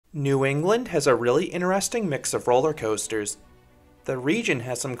New England has a really interesting mix of roller coasters. The region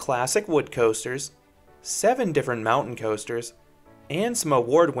has some classic wood coasters, 7 different mountain coasters, and some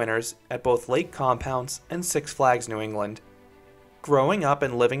award winners at both Lake Compounce and Six Flags New England. Growing up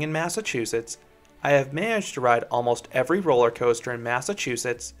and living in Massachusetts, I have managed to ride almost every roller coaster in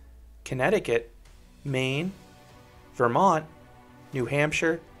Massachusetts, Connecticut, Maine, Vermont, New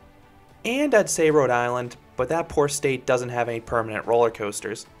Hampshire, and I'd say Rhode Island, but that poor state doesn't have any permanent roller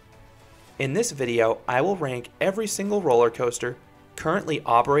coasters. In this video, I will rank every single roller coaster currently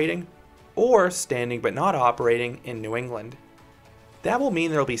operating or standing but not operating in New England. That will mean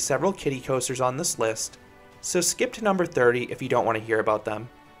there will be several kiddie coasters on this list, so skip to number 30 if you don't want to hear about them.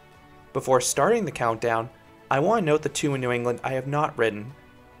 Before starting the countdown, I want to note the 2 in New England I have not ridden.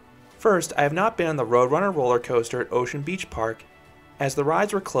 First, I have not been on the Roadrunner roller coaster at Ocean Beach Park, as the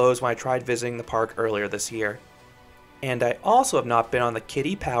rides were closed when I tried visiting the park earlier this year. And I also have not been on the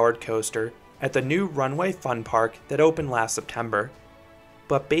kiddie-powered coaster at the new Runway Fun Park that opened last September.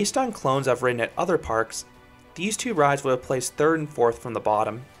 But based on clones I've ridden at other parks, these 2 rides would have placed 3rd and 4th from the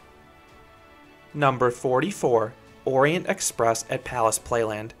bottom. Number 44, Orient Express at Palace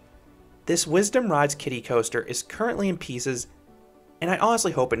Playland. This Wisdom Rides kiddie coaster is currently in pieces, and I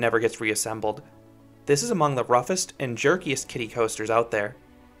honestly hope it never gets reassembled. This is among the roughest and jerkiest kiddie coasters out there.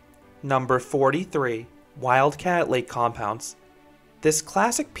 Number 43, Wildcat at Lake Compounce. This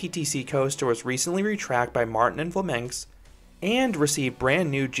classic PTC coaster was recently retracked by Martin and Flaminx and received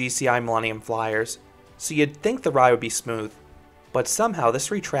brand new GCI Millennium Flyers, so you'd think the ride would be smooth, but somehow this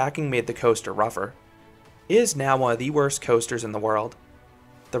retracking made the coaster rougher. It is now one of the worst coasters in the world.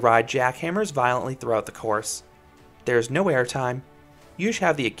 The ride jackhammers violently throughout the course. There's no airtime, you just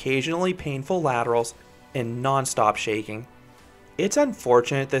have the occasionally painful laterals and non-stop shaking. It's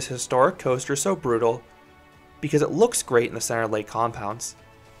unfortunate this historic coaster is so brutal, because it looks great in the center of Lake Compounce.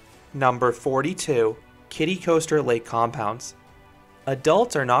 Number 42, Kiddie Coaster at Lake Compounce.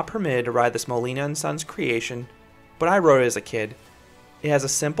 Adults are not permitted to ride this Molina & Sons creation, but I rode it as a kid. It has a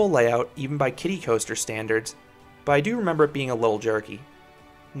simple layout even by kiddie coaster standards, but I do remember it being a little jerky.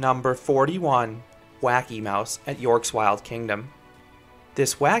 Number 41, Wacky Mouse at York's Wild Kingdom.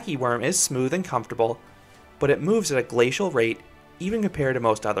 This wacky worm is smooth and comfortable, but it moves at a glacial rate even compared to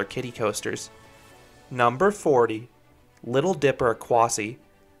most other kiddie coasters. Number 40, Little Dipper at Quasi.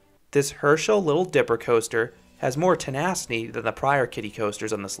 This Herschel Little Dipper coaster has more tenacity than the prior kiddie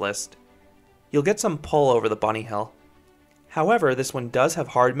coasters on this list. You'll get some pull over the bunny hill. However, this one does have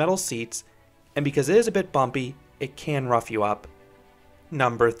hard metal seats, and because it is a bit bumpy, it can rough you up.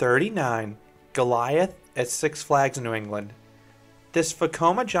 Number 39, Goliath at Six Flags New England. This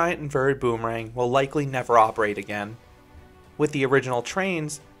Vekoma Giant inverted boomerang will likely never operate again. With the original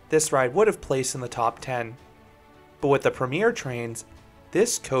trains, this ride would have placed in the top 10. But with the premier trains,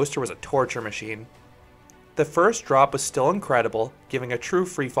 this coaster was a torture machine. The first drop was still incredible, giving a true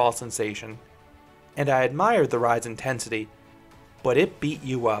freefall sensation. And I admired the ride's intensity, but it beat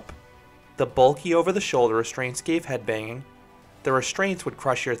you up. The bulky over-the-shoulder restraints gave headbanging, the restraints would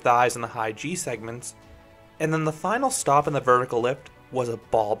crush your thighs in the high G segments, and then the final stop in the vertical lift was a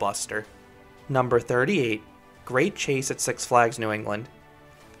ball buster. Number 38, Great Chase at Six Flags New England.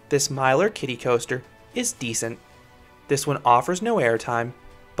 This Myler kiddie coaster is decent. This one offers no airtime,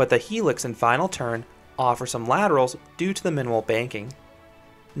 but the helix and final turn offer some laterals due to the minimal banking.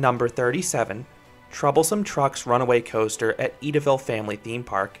 Number 37, Troublesome Trucks Runaway Coaster at Edaville Family Theme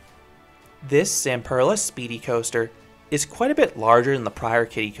Park. This Zamperla Speedy coaster is quite a bit larger than the prior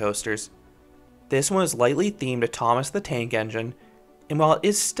kiddie coasters. This one is lightly themed to Thomas the Tank Engine, and while it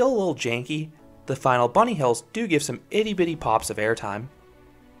is still a little janky, the final bunny hills do give some itty bitty pops of airtime.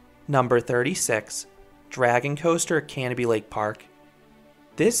 Number 36, Dragon Coaster at Canobie Lake Park.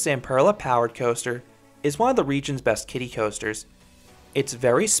 This Zamperla powered coaster is one of the region's best kiddie coasters. It's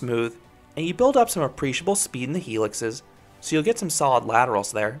very smooth, and you build up some appreciable speed in the helixes, so you'll get some solid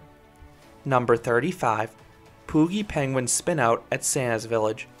laterals there. Number 35, Poogie Penguin Spin Out at Santa's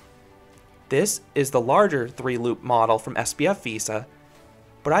Village. This is the larger 3-loop model from SBF Visa,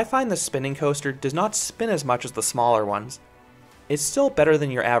 but I find the spinning coaster does not spin as much as the smaller ones. It's still better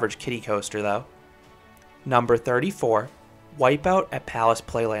than your average kiddie coaster though. Number 34, Wipeout at Palace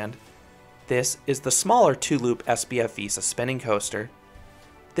Playland. This is the smaller 2-loop SBF Visa spinning coaster.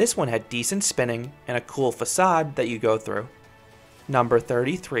 This one had decent spinning and a cool facade that you go through. Number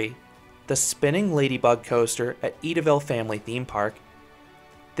 33, the Spinning Ladybug Coaster at Edaville Family Theme Park.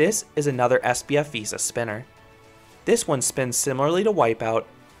 This is another SBF Visa spinner. This one spins similarly to Wipeout,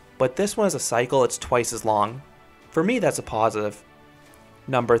 but this one has a cycle that's twice as long. For me, that's a positive.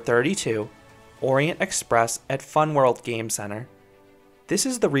 Number 32, Orient Express at Fun World Game Center. This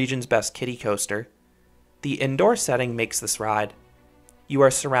is the region's best kiddie coaster. The indoor setting makes this ride. You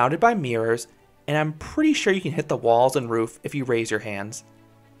are surrounded by mirrors, and I'm pretty sure you can hit the walls and roof if you raise your hands.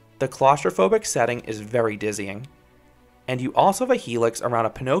 The claustrophobic setting is very dizzying. And you also have a helix around a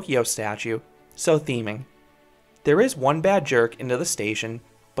Pinocchio statue, so theming. There is one bad jerk into the station,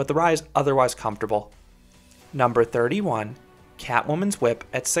 but the ride is otherwise comfortable. Number 31, Catwoman's Whip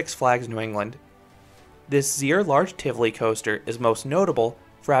at Six Flags New England. This Zier large Tivoli coaster is most notable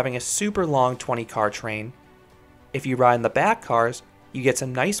for having a super long 20-car train. If you ride in the back cars, you get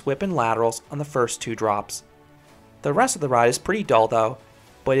some nice whip and laterals on the first 2 drops. The rest of the ride is pretty dull though,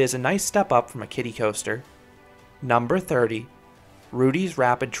 but it is a nice step up from a kiddie coaster. Number 30, Rudy's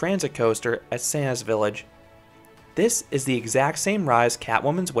Rapid Transit Coaster at Santa's Village. This is the exact same ride as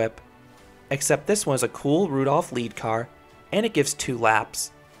Catwoman's Whip, except this one is a cool Rudolph lead car, and it gives 2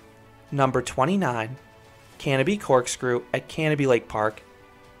 laps. Number 29, Canobie Corkscrew at Canobie Lake Park.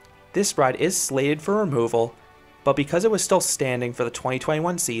 This ride is slated for removal, but because it was still standing for the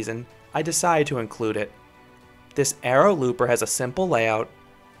 2021 season, I decided to include it. This arrow looper has a simple layout,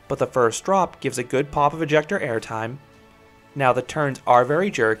 but the first drop gives a good pop of ejector airtime. Now the turns are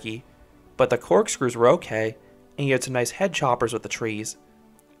very jerky, but the corkscrews were okay, and you had some nice head choppers with the trees.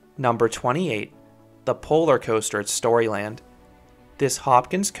 Number 28, the Polar Coaster at Storyland. This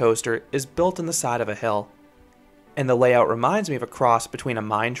Hopkins coaster is built in the side of a hill, and the layout reminds me of a cross between a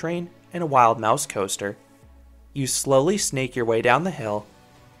mine train and a wild mouse coaster. You slowly snake your way down the hill,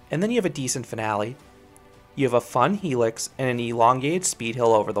 and then you have a decent finale. You have a fun helix and an elongated speed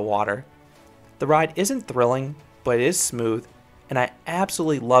hill over the water. The ride isn't thrilling, but it is smooth, and I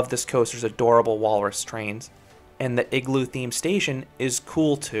absolutely love this coaster's adorable walrus trains, and the igloo themed station is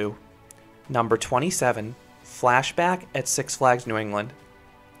cool too. Number 27, Flashback at Six Flags New England.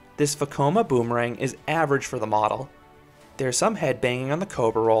 This Vekoma boomerang is average for the model. There's some headbanging on the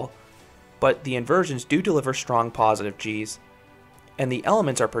Cobra roll, but the inversions do deliver strong positive Gs, and the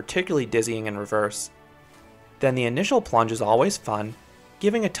elements are particularly dizzying in reverse. Then the initial plunge is always fun,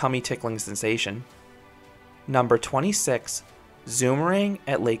 giving a tummy tickling sensation. Number 26, Zoomerang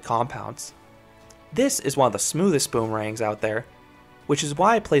at Lake Compounce. This is one of the smoothest boomerangs out there, which is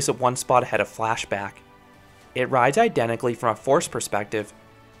why I place it one spot ahead of Flashback. It rides identically from a force perspective,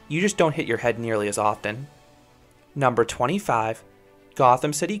 you just don't hit your head nearly as often. Number 25,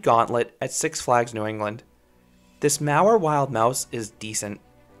 Gotham City Gauntlet at Six Flags New England. This Mauer Wild Mouse is decent.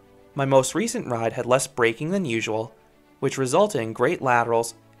 My most recent ride had less braking than usual, which resulted in great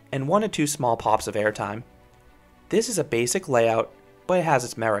laterals and 1 to 2 small pops of airtime. This is a basic layout, but it has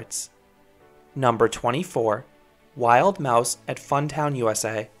its merits. Number 24, Wild Mouse at Funtown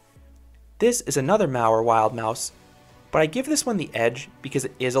USA. This is another Mauer Wild Mouse, but I give this one the edge because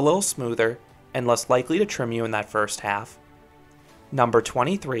it is a little smoother and less likely to trim you in that first half. Number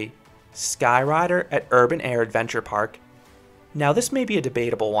 23, Skyrider at Urban Air Adventure Park. Now this may be a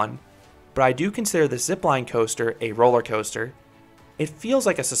debatable one, but I do consider the zipline coaster a roller coaster. It feels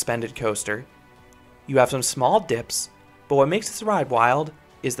like a suspended coaster. You have some small dips, but what makes this ride wild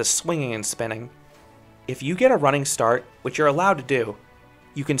is the swinging and spinning. If you get a running start, which you're allowed to do,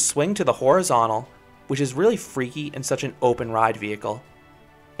 you can swing to the horizontal, which is really freaky in such an open ride vehicle.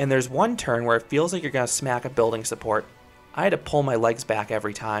 And there's one turn where it feels like you're going to smack a building support. I had to pull my legs back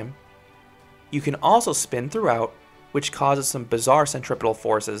every time. You can also spin throughout, which causes some bizarre centripetal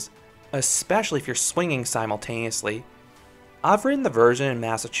forces, especially if you're swinging simultaneously. I've ridden the version in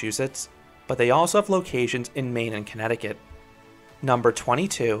Massachusetts, but they also have locations in Maine and Connecticut. Number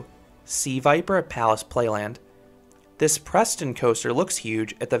 22, Sea Viper at Palace Playland. This Preston coaster looks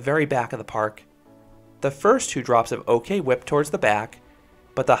huge at the very back of the park. The first 2 drops have okay whip towards the back,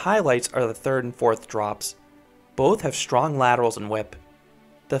 but the highlights are the 3rd and 4th drops. Both have strong laterals and whip.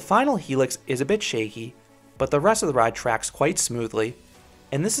 The final helix is a bit shaky, but the rest of the ride tracks quite smoothly,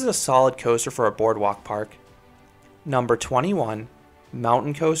 and this is a solid coaster for a boardwalk park. Number 21,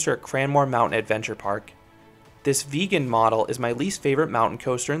 Mountain Coaster at Cranmore Mountain Adventure Park. This vegan model is my least favorite mountain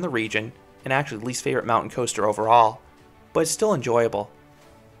coaster in the region, and actually least favorite mountain coaster overall, but it's still enjoyable.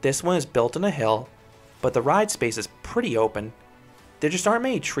 This one is built on a hill, but the ride space is pretty open. There just aren't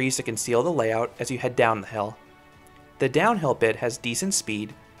many trees to conceal the layout as you head down the hill. The downhill bit has decent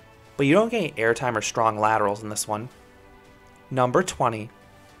speed, but you don't get any airtime or strong laterals in this one. Number 20,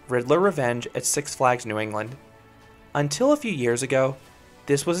 Riddler Revenge at Six Flags New England. Until a few years ago,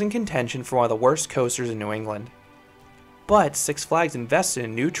 this was in contention for one of the worst coasters in New England. But Six Flags invested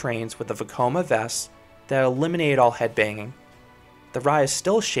in new trains with the Vekoma vests that eliminated all headbanging. The ride is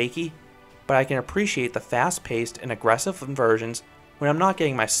still shaky, but I can appreciate the fast-paced and aggressive inversions when I'm not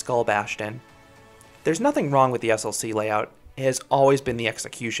getting my skull bashed in. There's nothing wrong with the SLC layout, It has always been the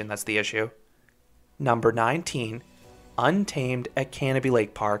execution that's the issue. Number 19, Untamed at Canobie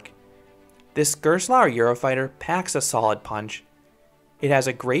Lake Park. This Gerstlauer Eurofighter packs a solid punch. It has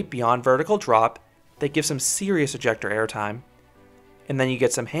a great beyond vertical drop that gives some serious ejector airtime. And then you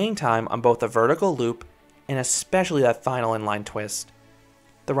get some hang time on both the vertical loop and especially that final inline twist.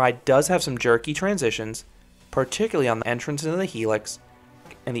 The ride does have some jerky transitions, particularly on the entrance into the helix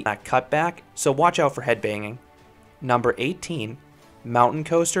and the cutback, so watch out for headbanging. Number 18, Mountain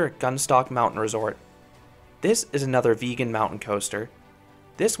Coaster at Gunstock Mountain Resort. This is another vegan mountain coaster.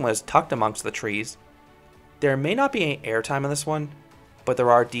 This one is tucked amongst the trees. There may not be any airtime on this one, but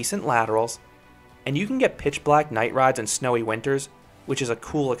there are decent laterals, and you can get pitch black night rides in snowy winters, which is a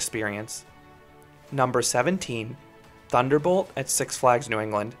cool experience. Number 17, Thunderbolt at Six Flags New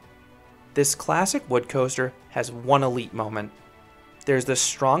England. This classic wood coaster has one elite moment. There's this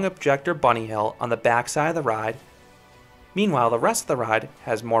strong ejector bunny hill on the backside of the ride. Meanwhile, the rest of the ride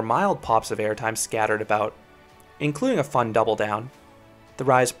has more mild pops of airtime scattered about, including a fun double down. The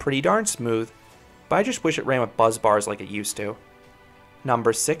ride is pretty darn smooth, but I just wish it ran with buzz bars like it used to.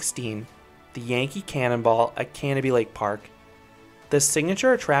 Number 16, the Yankee Cannonball at Canobie Lake Park. The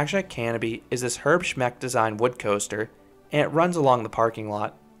signature attraction at Canobie is this Herb Schmeck designed wood coaster, and it runs along the parking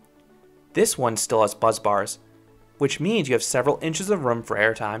lot. This one still has buzz bars, which means you have several inches of room for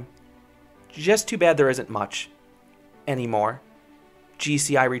airtime. Just too bad there isn't much anymore.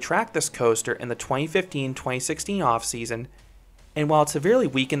 GCI retracted this coaster in the 2015-2016 off-season, and while it severely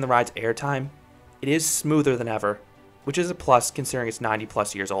weakened the ride's airtime, it is smoother than ever, which is a plus considering it's 90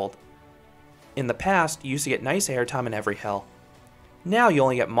 plus years old. In the past, you used to get nice airtime in every hill. Now you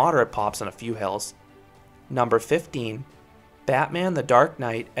only get moderate pops on a few hills. Number 15, Batman the Dark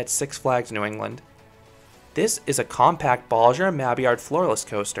Knight at Six Flags New England. This is a compact Balger and Mabillard floorless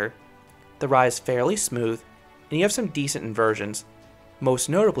coaster. The ride is fairly smooth, and you have some decent inversions, most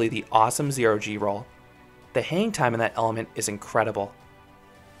notably the awesome zero-G roll. The hang time in that element is incredible.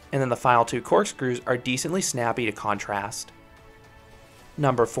 And then the final two corkscrews are decently snappy to contrast.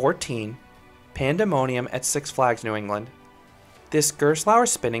 Number 14, Pandemonium at Six Flags New England. This Gerstlauer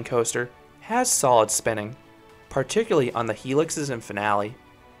spinning coaster has solid spinning, particularly on the helixes and finale.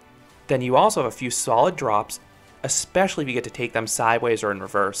 Then you also have a few solid drops, especially if you get to take them sideways or in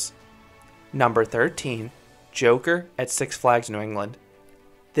reverse. Number 13, Joker at Six Flags New England.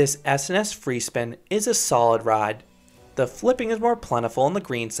 This S&S free spin is a solid ride. The flipping is more plentiful on the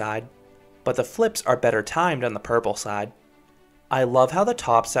green side, but the flips are better timed on the purple side. I love how the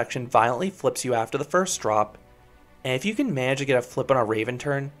top section violently flips you after the first drop, and if you can manage to get a flip on a Raven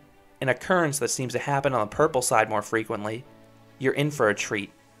turn, an occurrence that seems to happen on the purple side more frequently, you're in for a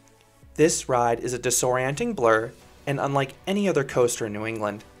treat. This ride is a disorienting blur, and unlike any other coaster in New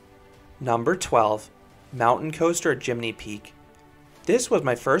England. Number 12, Mountain Coaster at Jiminy Peak. This was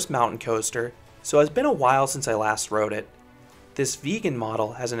my first mountain coaster, so it's been a while since I last rode it. This vegan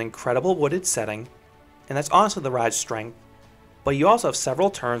model has an incredible wooded setting, and that's honestly the ride's strength, but you also have several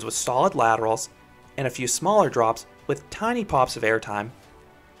turns with solid laterals, and a few smaller drops with tiny pops of airtime.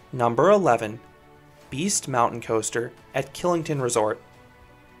 Number 11, Beast Mountain Coaster at Killington Resort.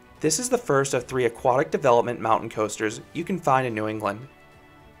 This is the first of 3 aquatic development mountain coasters you can find in New England.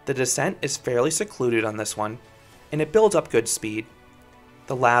 The descent is fairly secluded on this one, and it builds up good speed.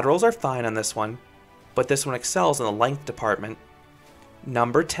 The laterals are fine on this one, but this one excels in the length department.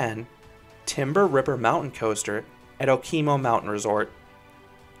 Number 10, Timber Ripper Mountain Coaster at Okemo Mountain Resort.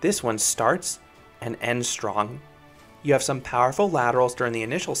 This one starts and ends strong. You have some powerful laterals during the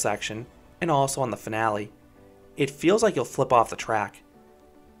initial section and also on the finale. It feels like you'll flip off the track.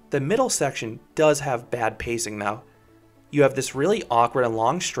 The middle section does have bad pacing though. You have this really awkward and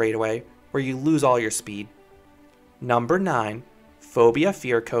long straightaway where you lose all your speed. Number 9, Phobia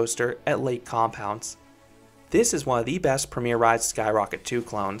Fear Coaster at Lake Compounce. This is one of the best Premier Rides Skyrocket 2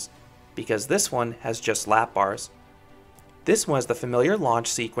 clones, because this one has just lap bars. This one has the familiar launch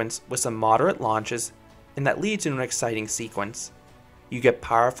sequence with some moderate launches, and that leads into an exciting sequence. You get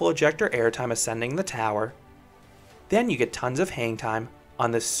powerful ejector airtime ascending the tower, then you get tons of hang time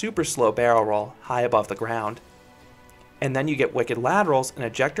on this super slow barrel roll high above the ground, and then you get wicked laterals and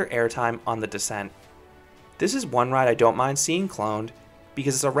ejector airtime on the descent. This is one ride I don't mind seeing cloned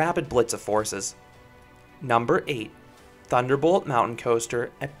because it's a rapid blitz of forces. Number 8, Thunderbolt Mountain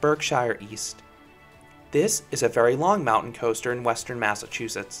Coaster at Berkshire East. This is a very long mountain coaster in western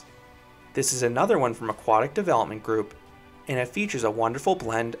Massachusetts. This is another one from Aquatic Development Group, and it features a wonderful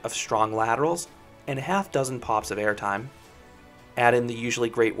blend of strong laterals and a half dozen pops of airtime. Add in the usually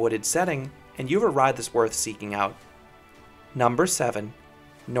great wooded setting, and you have a ride that's worth seeking out. Number 7,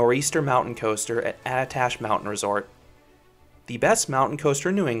 Nor'easter Mountain Coaster at Attitash Mountain Resort. The best mountain coaster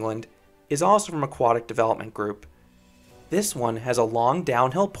in New England is also from Aquatic Development Group. This one has a long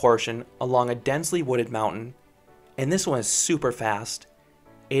downhill portion along a densely wooded mountain, and this one is super fast.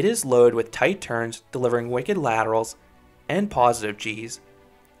 It is loaded with tight turns, delivering wicked laterals and positive Gs.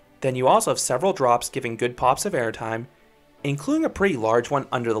 Then you also have several drops giving good pops of airtime, including a pretty large one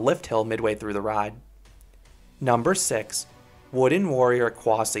under the lift hill midway through the ride. Number 6. Wooden Warrior at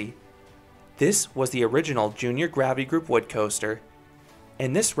Quasi. This was the original Junior Gravity Group wood coaster,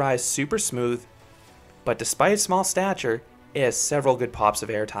 and this ride is super smooth, but despite its small stature, it has several good pops of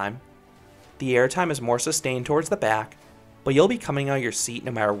airtime. The airtime is more sustained towards the back, but you'll be coming out of your seat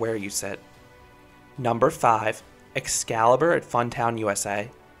no matter where you sit. Number 5. Excalibur at Funtown,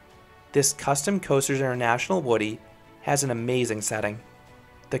 USA. This Custom Coasters International Woody has an amazing setting.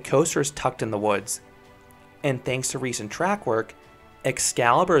 The coaster is tucked in the woods, and thanks to recent track work,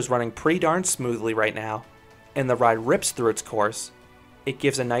 Excalibur is running pretty darn smoothly right now, and the ride rips through its course. It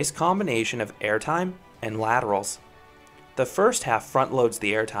gives a nice combination of airtime and laterals. The first half front loads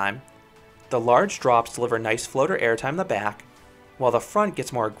the airtime. The large drops deliver nice floater airtime in the back, while the front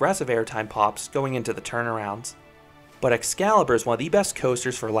gets more aggressive airtime pops going into the turnarounds. But Excalibur is one of the best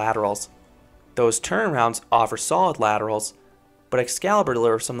coasters for laterals. Those turnarounds offer solid laterals, but Excalibur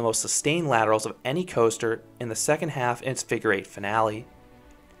delivers some of the most sustained laterals of any coaster in the second half in its figure 8 finale.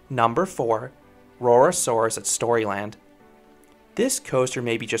 Number 4. Roar-O-Saurus at Storyland. This coaster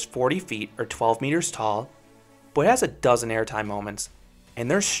may be just 40 feet or 12 meters tall, but it has a dozen airtime moments, and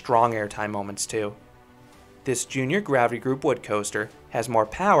there's strong airtime moments too. This Junior Gravity Group wood coaster has more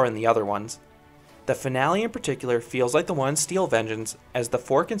power than the other ones. The finale in particular feels like the one in Steel Vengeance, as the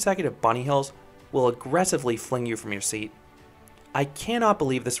 4 consecutive bunny hills will aggressively fling you from your seat. I cannot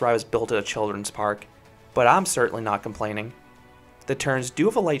believe this ride was built at a children's park, but I'm certainly not complaining. The turns do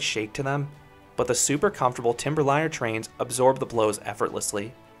have a light shake to them, but the super comfortable Timberliner trains absorb the blows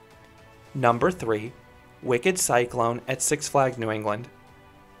effortlessly. Number 3. Wicked Cyclone at Six Flags New England.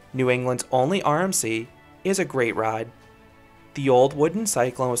 New England's only RMC is a great ride. The old wooden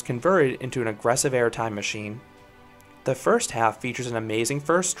Cyclone was converted into an aggressive airtime machine. The first half features an amazing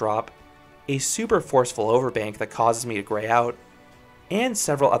first drop, a super forceful overbank that causes me to gray out, and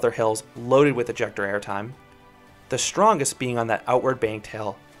several other hills loaded with ejector airtime, the strongest being on that outward banked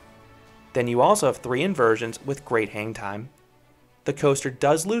hill. Then you also have 3 inversions with great hang time. The coaster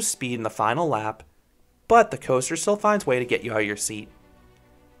does lose speed in the final lap, but the coaster still finds a way to get you out of your seat.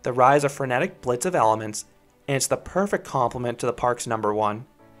 The ride is a frenetic blitz of elements, and it's the perfect complement to the park's number 1.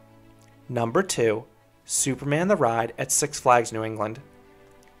 Number 2. Superman the Ride at Six Flags New England.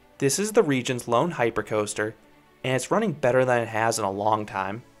 This is the region's lone hypercoaster, and it's running better than it has in a long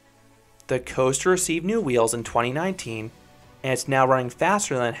time. The coaster received new wheels in 2019, and it's now running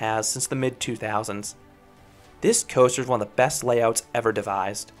faster than it has since the mid-2000s. This coaster is one of the best layouts ever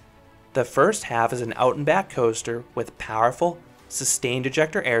devised. The first half is an out-and-back coaster with powerful, sustained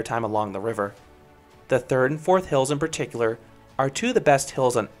ejector airtime along the river. The third and fourth hills in particular are 2 of the best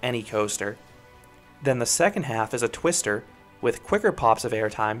hills on any coaster. Then the second half is a twister with quicker pops of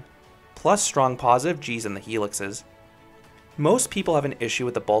airtime, plus strong positive Gs in the helixes. Most people have an issue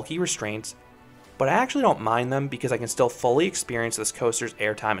with the bulky restraints, but I actually don't mind them because I can still fully experience this coaster's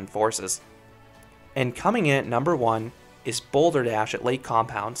airtime and forces. And coming in at number 1 is Boulder Dash at Lake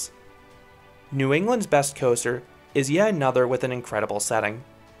Compounce. New England's best coaster is yet another with an incredible setting.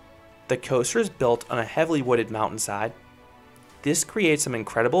 The coaster is built on a heavily wooded mountainside. This creates some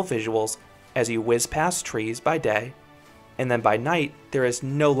incredible visuals as you whiz past trees by day, and then by night there is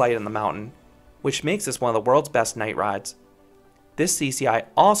no light on the mountain, which makes this one of the world's best night rides. This CCI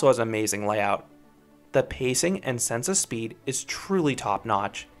also has an amazing layout. The pacing and sense of speed is truly top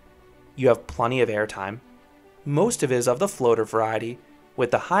notch. You have plenty of airtime. Most of it is of the floater variety,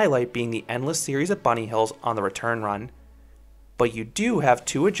 with the highlight being the endless series of bunny hills on the return run. But you do have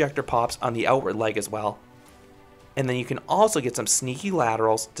 2 ejector pops on the outward leg as well. And then you can also get some sneaky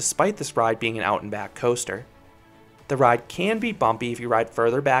laterals despite this ride being an out and back coaster. The ride can be bumpy if you ride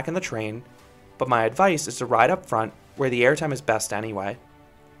further back in the train, but my advice is to ride up front where the airtime is best anyway.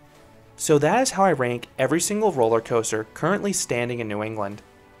 So that is how I rank every single roller coaster currently standing in New England.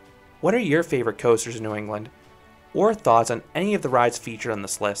 What are your favorite coasters in New England? Or thoughts on any of the rides featured on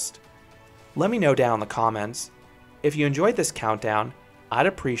this list? Let me know down in the comments. If you enjoyed this countdown, I'd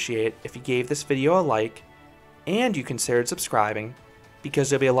appreciate it if you gave this video a like, and you considered subscribing, because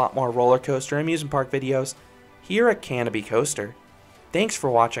there'll be a lot more roller coaster and amusement park videos here at Canobie Coaster. Thanks for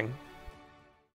watching.